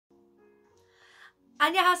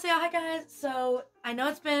Annyeonghaseyo, hi guys. So I know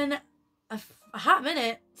it's been a hot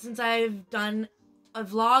minute since I've done a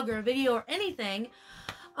vlog or a video or anything,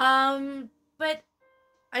 but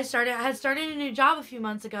I had started a new job a few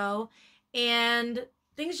months ago, and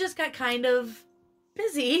things just got kind of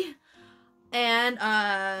busy, and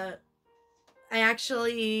I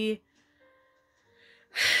actually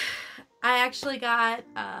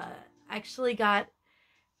got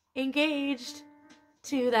engaged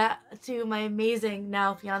to my amazing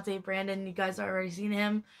now fiance Brandon. You guys have already seen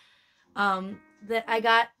him. That I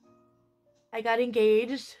got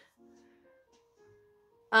engaged.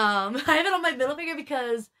 I have it on my middle finger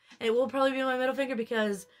because, and it will probably be on my middle finger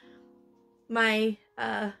because my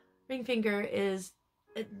ring finger is,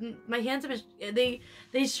 my hands they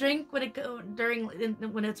shrink when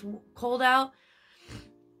when it's cold out.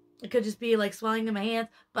 It could just be like swelling in my hands,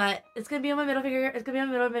 but it's gonna be on my middle finger. It's gonna be on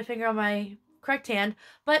the middle of my finger on my correct hand,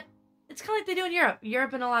 but it's kind of like they do in Europe.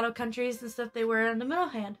 Europe and a lot of countries and stuff, they wear it on the middle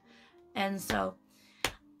hand, and so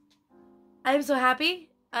I'm so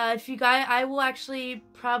happy. If you guys, I will actually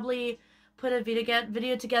probably put a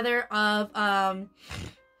video together of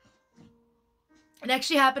it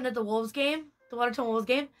actually happened at the Wolves game, the Watertown Wolves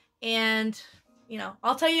game, and you know,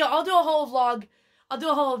 I'll tell you, I'll do a whole vlog. I'll do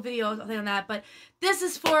a whole video thing on that, but this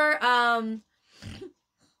is for, I'm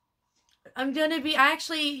gonna be,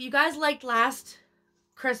 you guys liked last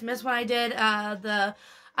Christmas when I did, I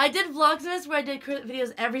did Vlogmas where I did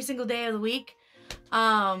videos every single day of the week,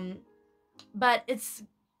 but it's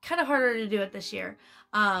kind of harder to do it this year,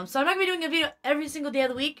 so I'm not gonna be doing a video every single day of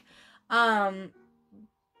the week,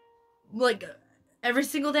 like, every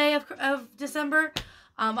single day of December.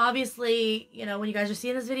 Obviously, you know, when you guys are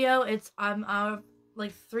seeing this video, it's,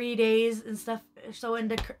 like 3 days and stuff, so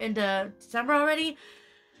into December already,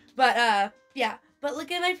 but yeah, but look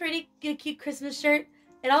at my pretty cute Christmas shirt.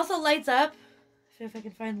 It also lights up, if I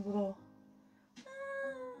can find the little,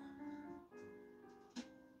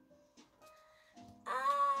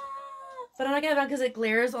 but I'm not gonna have it on because it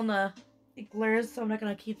glares, so I'm not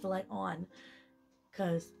gonna keep the light on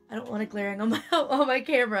because I don't want it glaring on my on my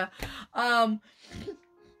camera.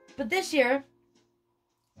 But this year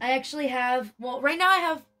I actually have, well, right now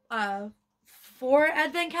I have 4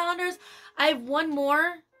 advent calendars. I have one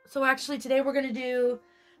more. So actually today we're going to do,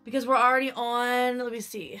 because we're already on, let me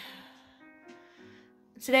see.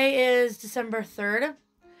 Today is December 3rd.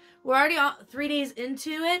 We're already 3 days into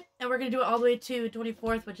it, and we're going to do it all the way to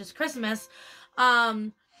 24th, which is Christmas.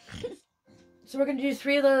 So we're going to do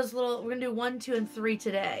 3 of those we're going to do 1, 2, and 3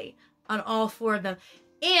 today on all 4 of them.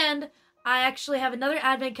 And I actually have another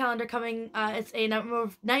advent calendar coming. It's a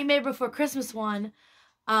Nightmare Before Christmas one.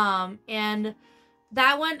 And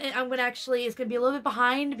that one, I'm going to actually, it's going to be a little bit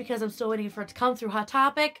behind because I'm still waiting for it to come through Hot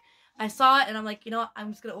Topic. I saw it and I'm like, you know what,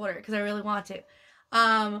 I'm just going to order it because I really want to.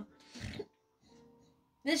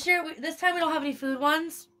 This time we don't have any food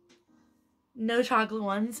ones. No chocolate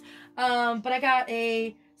ones. But I got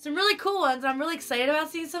some really cool ones. I'm really excited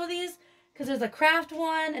about seeing some of these. Because there's a craft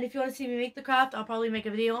one, and if you want to see me make the craft, I'll probably make a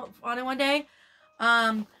video on it one day.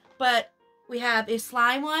 But we have a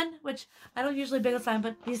slime one, which I don't usually bake on slime,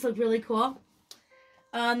 but these look really cool.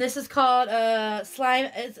 This is called slime.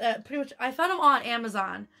 It's pretty much, I found them on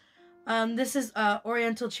Amazon. This is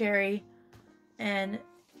Oriental Cherry, and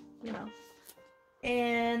you know,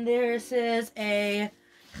 and this is the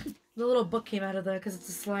little book came out of because it's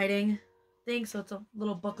a sliding thing, so it's a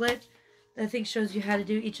little booklet. I think shows you how to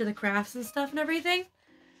do each of the crafts and stuff and everything.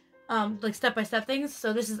 Like step-by-step things.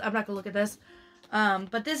 So this is, I'm not gonna look at this.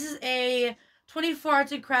 But this is a 24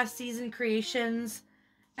 Arts and Crafts Season Creations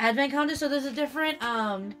Advent Calendar. So there's a different,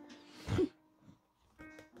 I'm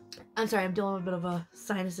sorry, I'm dealing with a bit of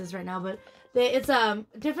sinuses right now, but it's a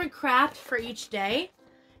different craft for each day.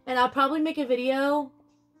 And I'll probably make a video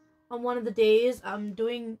on one of the days I'm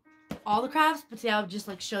doing all the crafts, but today I'll just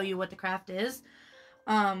like show you what the craft is.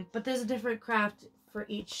 But there's a different craft for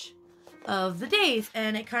each of the days,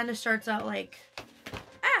 and it kind of starts out like,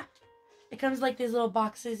 it comes like these little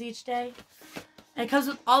boxes each day, and it comes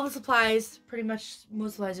with all the supplies, pretty much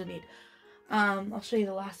most supplies you'll need. I'll show you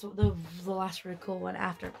the last really cool one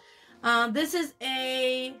after. This is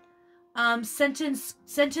a, scented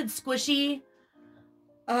squishy,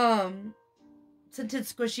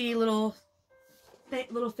 little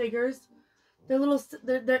figures.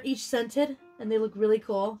 They're each scented, and they look really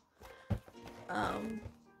cool.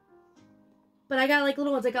 But I got like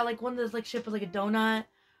little ones. I got like one that's like shaped with like a donut,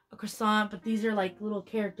 a croissant, but these are like little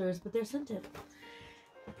characters, but they're scented.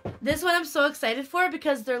 This one I'm so excited for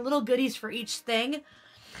because they're little goodies for each thing.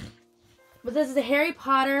 But this is a Harry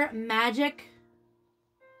Potter magic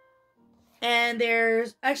And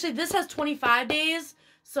there's, actually this has 25 days.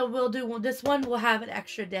 So we'll do, this one will have an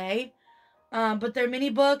extra day. But they're mini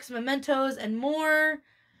books, mementos, and more.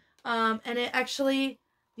 And it actually,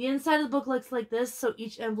 the inside of the book looks like this. So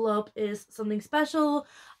each envelope is something special.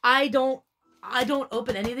 I don't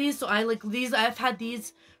open any of these. So I like these, I've had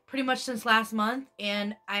these pretty much since last month.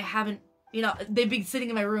 And I haven't, you know, they've been sitting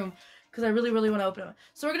in my room because I really, really want to open them.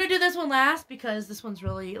 So we're going to do this one last because this one's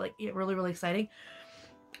really, like, really, really exciting.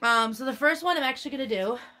 So the first one I'm actually going to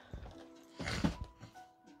do,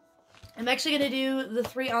 the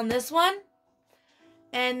 3 on this one.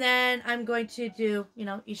 And then I'm going to do, you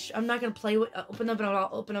know, each, I'm not going to play with, open them, but I'll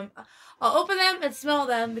open them. I'll open them and smell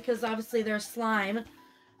them because obviously they're slime.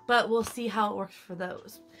 But we'll see how it works for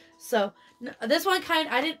those. So, this one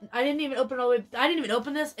I didn't even open it all the way. I didn't even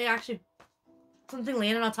open this. It actually, something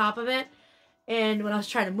landed on top of it. And when I was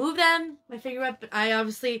trying to move them, my finger went, but I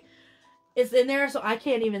obviously, it's in there, so I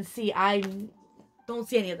can't even see. I don't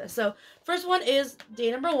see any of this. So, first one is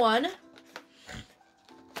day number 1.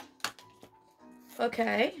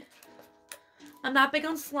 Okay. I'm not big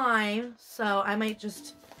on slime, so I might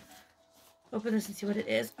just open this and see what it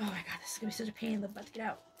is. Oh my god, this is going to be such a pain in the butt to get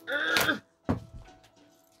out. Ugh.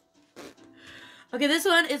 Okay, this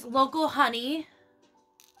one is local honey.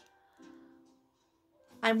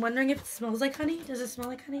 I'm wondering if it smells like honey. Does it smell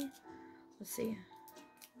like honey? Let's see.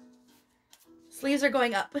 Sleeves are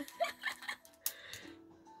going up. It's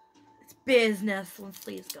business when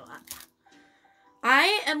sleeves go up.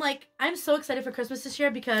 I'm so excited for Christmas this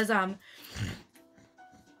year because,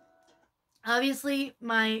 obviously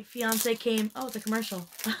my fiance came, oh, it's a commercial.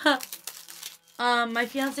 My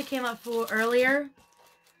fiance came up for earlier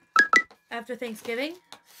after Thanksgiving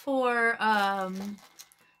for,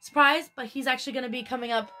 surprise, but he's actually going to be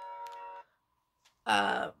coming up,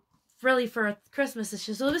 really for Christmas this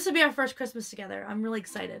year. So this will be our first Christmas together. I'm really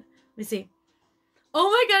excited. Let me see. Oh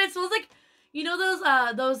my god, it smells like, you know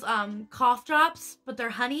those cough drops, but they're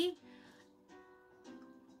honey?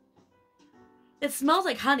 It smells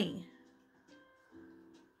like honey.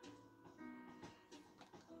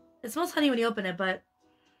 It smells honey when you open it, but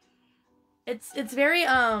it's very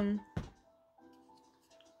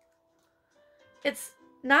it's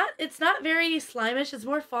not very slimish. It's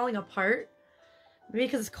more falling apart. Maybe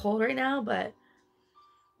because it's cold right now, but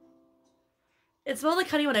it smelled like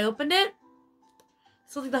honey when I opened it.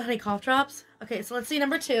 It smells like the honey cough drops. Okay, so let's see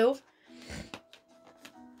number 2.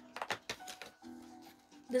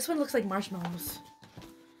 This one looks like marshmallows.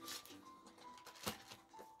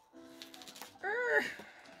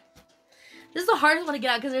 This is the hardest one to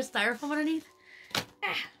get out because there's styrofoam underneath.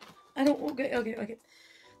 Okay.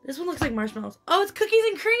 This one looks like marshmallows. Oh, it's cookies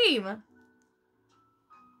and cream.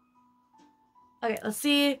 Okay, let's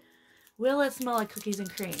see. Will it smell like cookies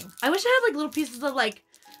and cream? I wish I had like little pieces of like,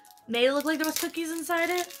 made it look like there was cookies inside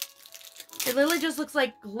it. It literally just looks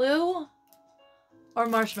like glue or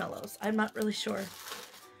marshmallows. I'm not really sure.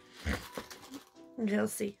 Okay,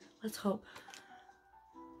 let's see. Let's hope.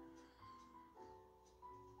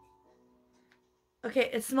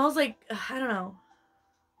 Okay, it smells like, I don't know.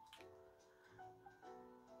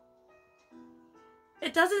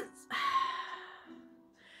 It doesn't,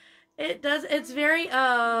 it does, it's very,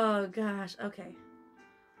 oh gosh, okay.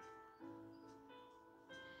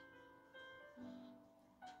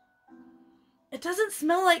 It doesn't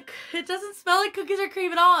smell like cookies or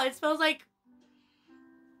cream at all. It smells like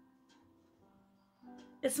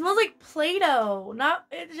Play-Doh.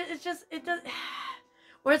 It does,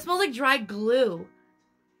 or it smells like dry glue.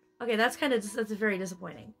 Okay, that's very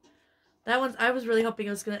disappointing. That one's, I was really hoping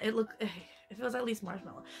if it was at least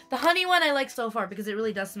marshmallow. The honey one I like so far because it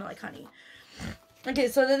really does smell like honey. Okay,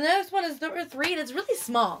 so the next one is number 3 and it's really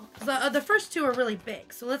small. The first 2 are really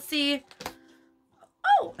big. So let's see.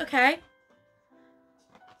 Oh, okay.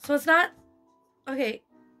 So it's not, okay,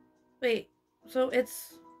 wait, so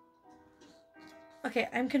it's, okay,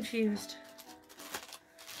 I'm confused.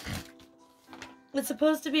 It's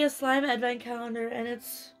supposed to be a slime advent calendar, and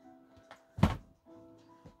it's,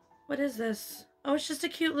 what is this? Oh, it's just a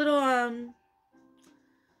cute little,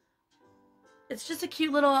 it's just a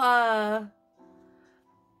cute little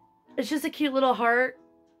heart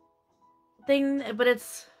thing, but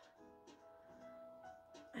it's,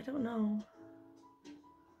 I don't know.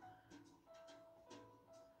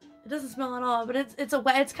 It doesn't smell at all, but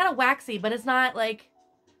it's kind of waxy, but it's not like,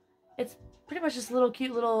 it's pretty much just a little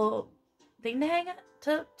cute little thing to hang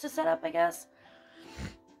to set up, I guess.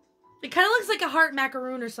 It kind of looks like a heart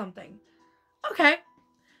macaroon or something. Okay.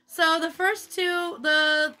 So the first 2,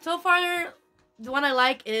 so far, the one I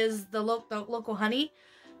like is the local honey,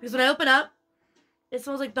 because when I open up, it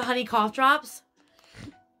smells like the honey cough drops.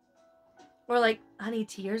 or like honey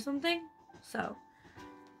tea or something. So,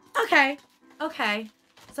 okay.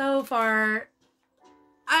 So far,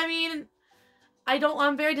 I mean, I'm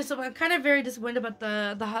kind of very disappointed about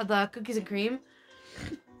the cookies and cream.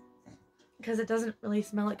 Because it doesn't really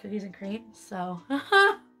smell like cookies and cream, so.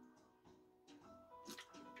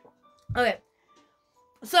 Okay.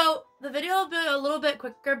 So, the video will be a little bit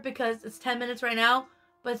quicker because it's 10 minutes right now,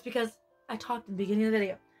 but it's because I talked in the beginning of the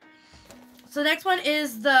video. So, the next one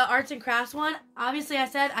is the arts and crafts one. Obviously, I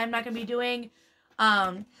said I'm not going to be doing,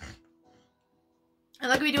 the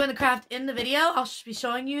craft in the video. I'll be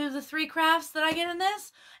showing you the 3 crafts that I get in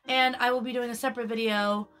this, and I will be doing a separate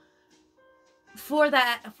video for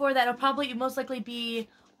that. It'll probably most likely be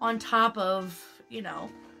on top of, you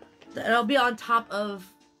know, it'll be on top of,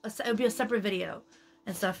 it'll be a separate video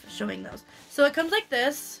and stuff showing those. So it comes like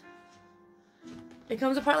this. It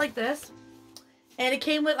comes apart like this. And it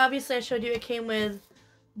came with, obviously I showed you, it came with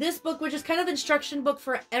this book, which is kind of the instruction book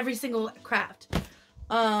for every single craft.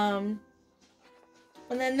 And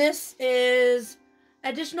then this is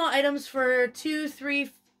additional items for 2, 3,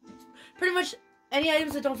 pretty much any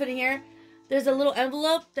items that don't fit in here. There's a little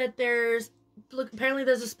envelope that apparently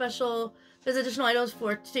there's additional items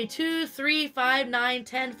for day 2, 3, 5, 9,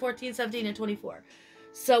 10, 14, 17, and 24.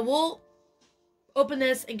 So we'll open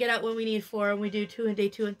this and get out what we need for when we do day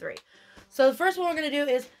 2 and 3. So the first one we're going to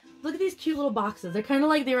do is, look at these cute little boxes. They're kind of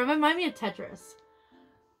like, they remind me of Tetris.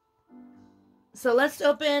 So let's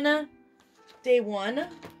open day 1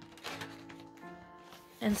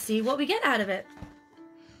 and see what we get out of it.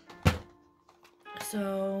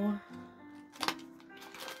 So,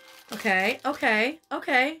 okay.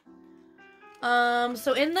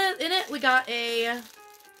 So in it we got a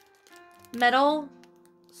metal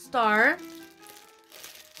star,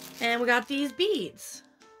 and we got these beads,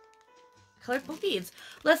 colorful beads.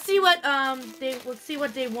 Let's see what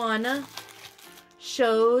day 1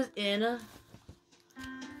 shows in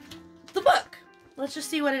the book. Let's just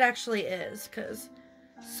see what it actually is,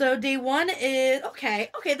 so day 1 is okay.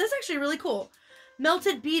 This is actually really cool.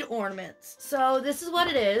 Melted bead ornaments. So this is what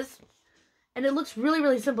it is. And it looks really,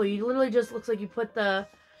 really simple. You literally just looks like you put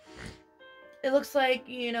it looks like,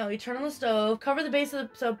 you know, you turn on the stove, cover the base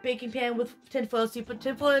of the baking pan with tinfoil. So you put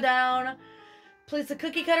tinfoil down, place the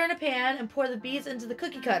cookie cutter in a pan, and pour the beads into the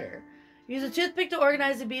cookie cutter. Use a toothpick to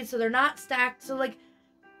organize the beads so they're not stacked. So, like,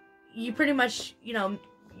 you pretty much, you know,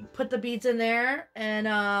 you put the beads in there,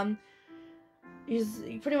 and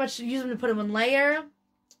you pretty much use them to put them in layer.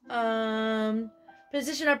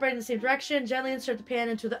 Position upright in the same direction. Gently insert the pan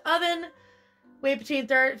into the oven. Wait between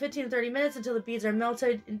 15 and 30 minutes until the beads are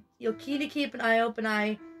melted. And you'll keep an eye open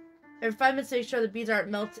every 5 minutes to make sure the beads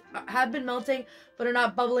have been melting, but are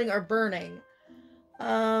not bubbling or burning.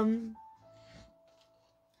 After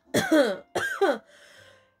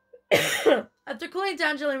cooling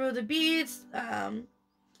down, gently remove the beads. And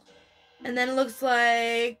then it looks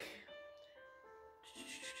like,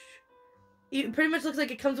 it pretty much looks like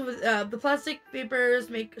it comes with the plastic papers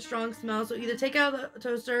make a strong smell. So either take out the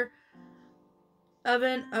toaster,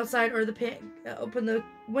 oven outside, or the pan. Open the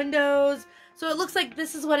windows. So it looks like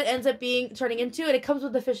this is what it ends up turning into, and it comes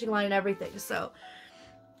with the fishing line and everything. So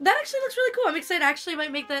that actually looks really cool. I'm excited. I actually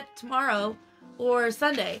might make that tomorrow or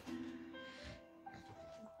Sunday.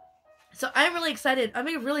 So I'm really excited. I'm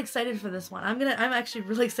really excited for this one. I'm actually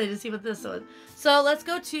really excited to see what this is. So let's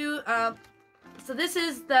go to so this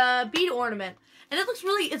is the bead ornament, and it looks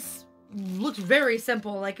very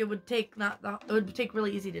simple. Like it would take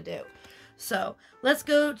really easy to do. So let's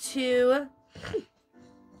go to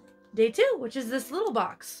day 2, which is this little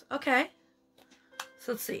box. Okay.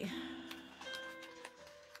 So let's see.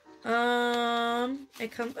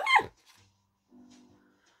 It comes. Ah!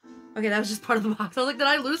 Okay, that was just part of the box. I was like, did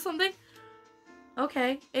I lose something?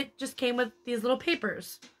 Okay, it just came with these little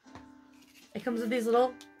papers. It comes with these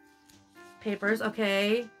little papers.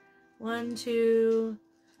 Okay, 1, 2,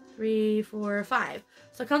 3, 4, 5.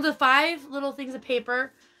 So it comes with 5 little things of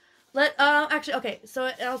paper. Actually, okay. So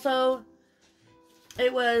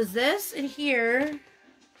it was this in here.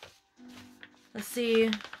 Let's see.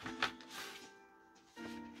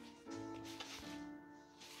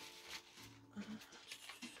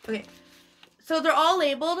 Okay, so they're all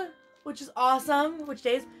labeled, which is awesome, which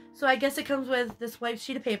days. So I guess it comes with this white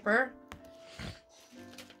sheet of paper.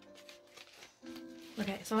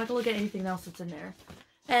 Okay, so I'm not gonna look at anything else that's in there.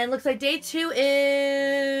 And it looks like day 2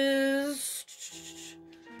 is...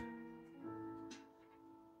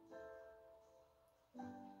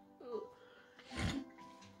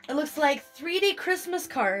 It looks like 3D Christmas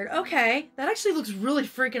card. Okay, that actually looks really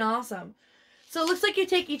freaking awesome. So it looks like you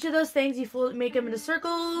take each of those things, you make them into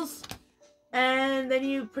circles, And then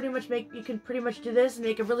you can pretty much do this and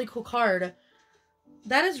make a really cool card.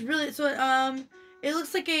 That is really, so it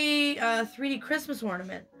looks like a 3D Christmas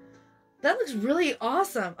ornament. That looks really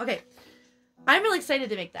awesome. Okay, I'm really excited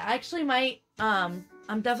to make that. I actually might, I'm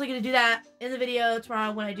definitely going to do that in the video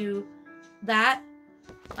tomorrow when I do that.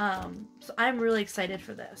 So I'm really excited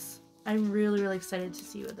for this. I'm really, really excited to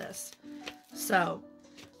see you with this. So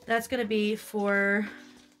that's going to be for...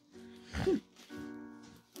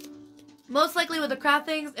 Most likely with the craft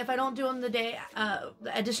things, if I don't do them the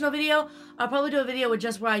additional video, I'll probably do a video with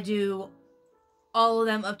just where I do all of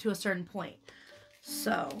them up to a certain point.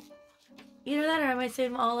 So, either that or I might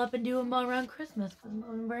save them all up and do them all around Christmas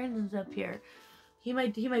when Brandon's up here. He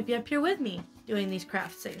might be up here with me doing these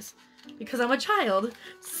craft things because I'm a child.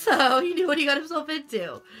 So, he knew what he got himself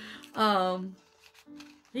into.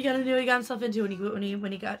 He got to know what he got himself into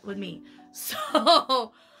when he got with me.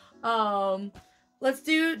 So, let's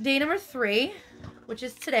do day number 3, which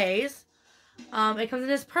is today's. It comes in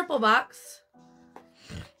this purple box,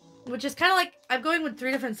 which is kind of like, I'm going with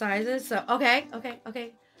 3 different sizes. So, okay.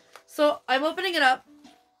 So, I'm opening it up,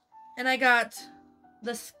 and I got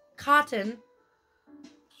this cotton,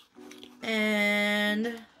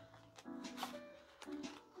 and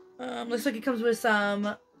looks like it comes with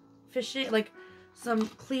some fishing, like some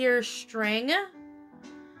clear string,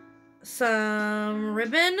 some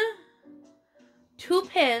ribbon, 2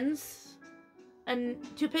 pins and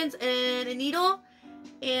a needle,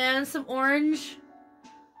 and some orange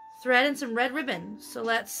thread and some red ribbon. So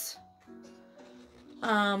let's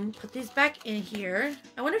put these back in here.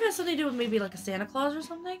 I wonder if it has something to do with maybe like a Santa Claus or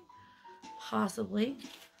something. Possibly.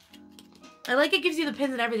 I like it gives you the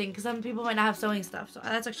pins and everything because some people might not have sewing stuff, so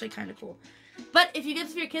that's actually kind of cool. But if you get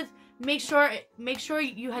this for your kids, make sure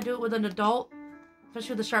you do it with an adult,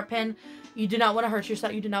 especially with a sharp pin. You do not want to hurt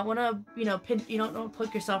yourself. You do not want to, pin. You don't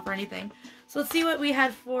poke yourself or anything. So let's see what we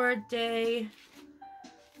had for day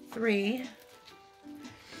 3.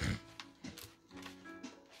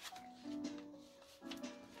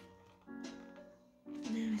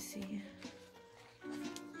 Let me see.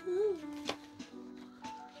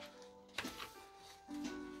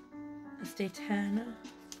 That's day 10.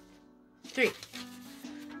 3.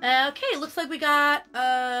 Okay, looks like we got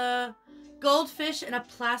goldfish in a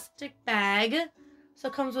plastic bag. So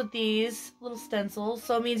it comes with these little stencils.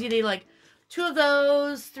 So it means you need like 2 of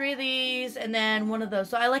those, 3 of these, and then 1 of those.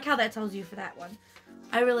 So I like how that tells you for that one.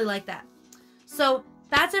 I really like that. So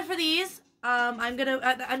that's it for these.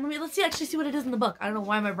 Let's see what it is in the book. I don't know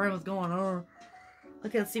why my brain was going. Oh.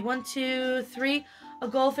 Okay, let's see. 1, 2, 3. A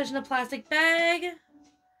goldfish in a plastic bag.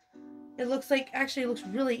 It looks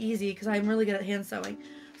really easy because I'm really good at hand sewing.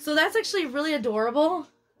 So that's actually really adorable.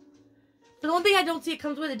 The one thing I don't see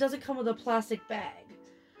it doesn't come with a plastic bag.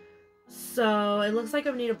 So it looks like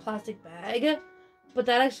I need a plastic bag. But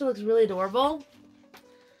that actually looks really adorable.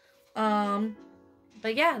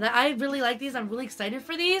 But yeah, I really like these. I'm really excited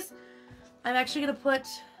for these. I'm actually going to put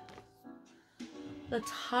the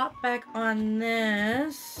top back on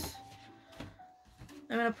this.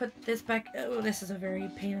 I'm going to put this back. Oh, this is a very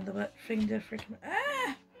pain in the butt thing to freaking...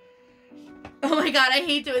 Ah! Oh my god, I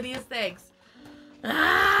hate doing these things.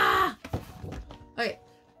 Ah! Okay.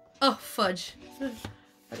 Oh, fudge.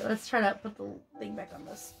 Okay, let's try to put the thing back on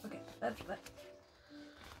this. Okay, that's that.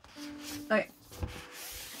 Okay.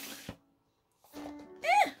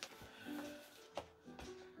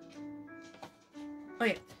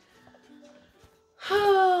 Okay.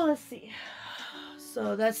 Oh, let's see.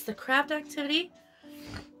 So that's the craft activity.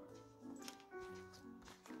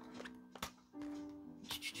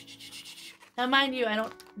 Now, mind you, I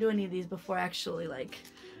don't do any of these before actually, like...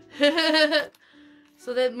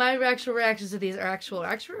 So that my actual reactions to these are actual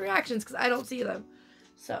reactions because I don't see them.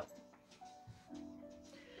 So.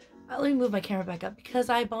 Let me move my camera back up because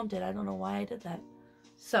I bumped it. I don't know why I did that.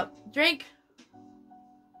 So, drink.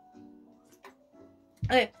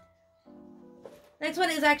 Okay. Next one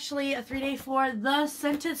is actually a 3-day for the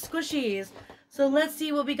scented squishies. So let's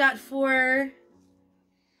see what we got for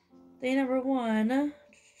day number 1.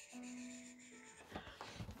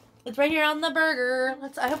 It's right here on the burger.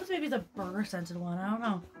 I hope maybe it's a burger scented one. I don't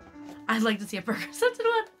know. I'd like to see a burger scented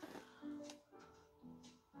one.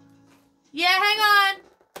 Yeah, hang on.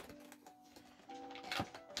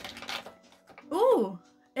 Ooh,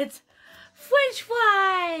 it's French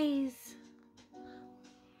fries.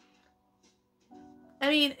 I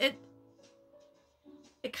mean, it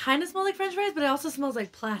kind of smells like French fries, but it also smells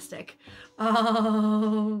like plastic.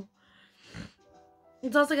 Oh.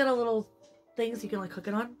 It's also got a little things you can like cook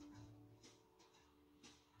it on.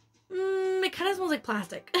 It kind of smells like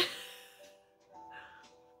plastic.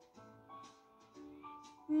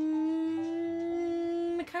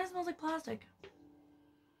 It kind of smells like plastic.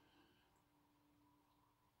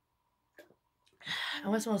 I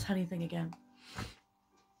want to smell this honey thing again.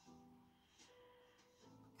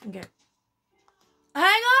 Okay.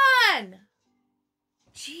 Hang on!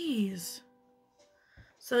 Jeez.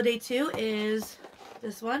 So day 2 is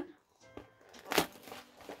this one.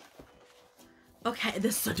 Okay,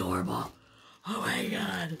 this is adorable. Oh my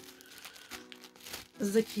god. This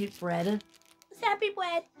is a cute bread. It's happy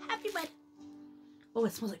bread. Happy bread. Oh,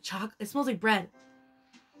 it smells like chocolate. It smells like bread.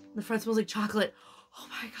 The front smells like chocolate. Oh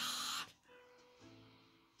my god.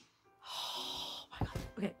 Oh my god.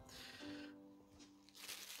 Okay.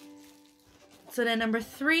 So then number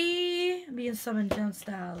 3, I'm being summoned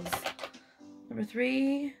downstairs. Number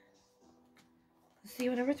 3. Let's see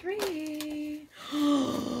what number 3.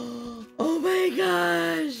 Oh my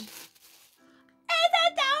gosh. It's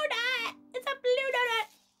a donut. It's a blue donut.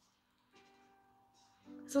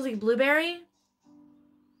 It smells like blueberry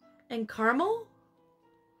and caramel.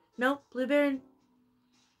 No, blueberry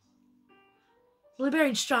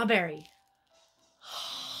and strawberry.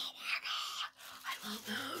 Oh my god. I love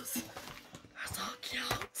those. They're so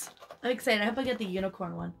cute. I'm excited. I hope I get the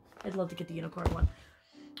unicorn one. I'd love to get the unicorn one.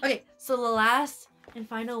 Okay, so the last and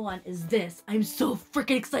final one is this. I'm so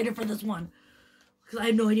freaking excited for this one. Because I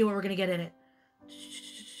have no idea what we're going to get in it.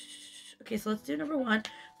 Okay, so let's do number 1.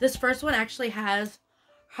 This first one actually has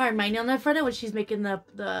Hermione on the front end when she's making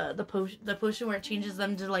the potion where it changes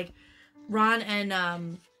them to like Ron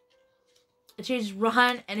and it changes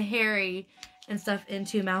Ron and Harry and stuff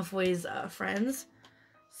into Malfoy's friends.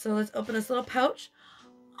 So let's open this little pouch.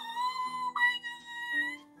 Oh my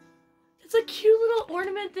god! It's a cute little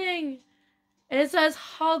ornament thing. And it says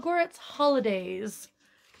Hogwarts Holidays.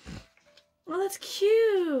 Oh, that's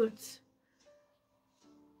cute.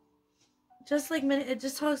 Just like it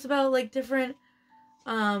just talks about like different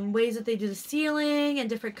ways that they do the sealing and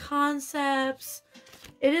different concepts.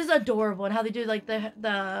 It is adorable and how they do like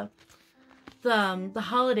the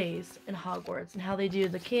holidays in Hogwarts and how they do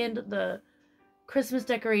the Christmas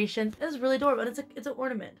decorations. It's really adorable. And it's an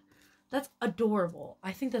ornament. That's adorable.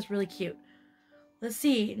 I think that's really cute. Let's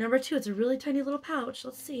see. Number 2, it's a really tiny little pouch.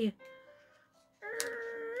 Let's see.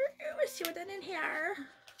 Let's see what's in here.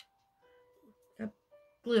 Got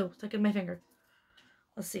glue stuck in my finger.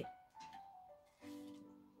 Let's see.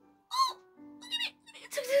 Oh, look at it.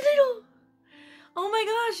 It's so little. Oh my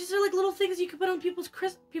gosh, these are like little things you can put on people's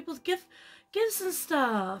gifts and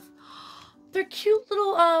stuff. They're cute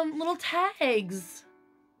little tags.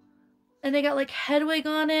 And they got like Hedwig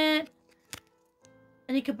on it.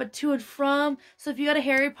 And you can put to and from. So if you got a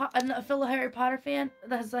Harry Potter fan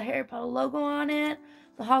that has a Harry Potter logo on it,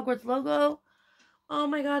 the Hogwarts logo. Oh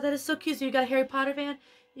my god, that is so cute. So you got a Harry Potter fan,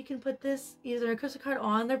 you can put this either a Christmas card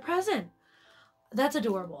on their present. That's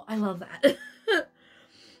adorable. I love that.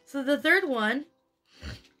 So the third one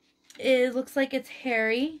looks like it's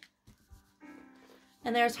Harry.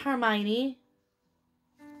 And there's Hermione.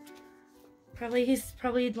 He's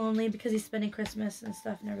probably lonely because he's spending Christmas and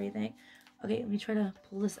stuff and everything. Okay, let me try to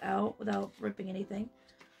pull this out without ripping anything.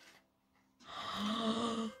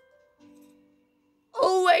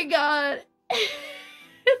 Oh my god.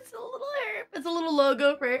 It's a little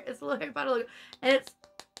logo for it. It's a little Harry Potter logo. And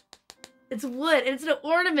it's wood and it's an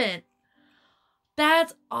ornament.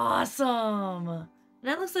 That's awesome. And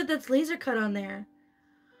that looks like that's laser cut on there.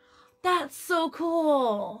 That's so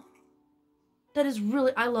cool. That is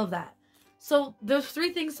really, I love that. So there's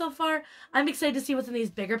 3 things so far. I'm excited to see what's in these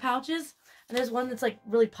bigger pouches. And there's one that's like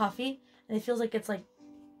really puffy and it feels like it's like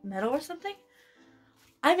metal or something.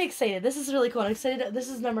 I'm excited. This is really cool. I'm excited. This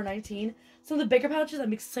is number 19. So the bigger pouches,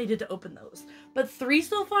 I'm excited to open those. But 3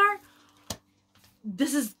 so far,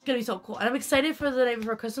 this is going to be so cool. And I'm excited for the Night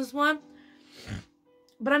Before Christmas one.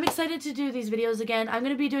 But I'm excited to do these videos again. I'm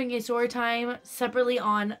going to be doing a story time separately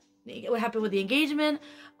on what happened with the engagement.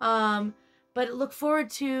 But look forward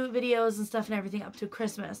to videos and stuff and everything up to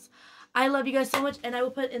Christmas. I love you guys so much, and I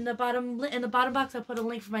will put in the bottom box. I'll put a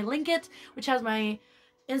link for my Linkit, which has my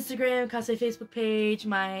Instagram, Casa Facebook page,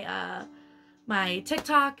 my my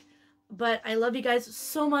TikTok. But I love you guys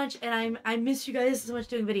so much, and I miss you guys so much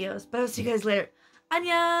doing videos. But I'll see you guys later.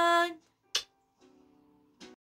 Annyeong!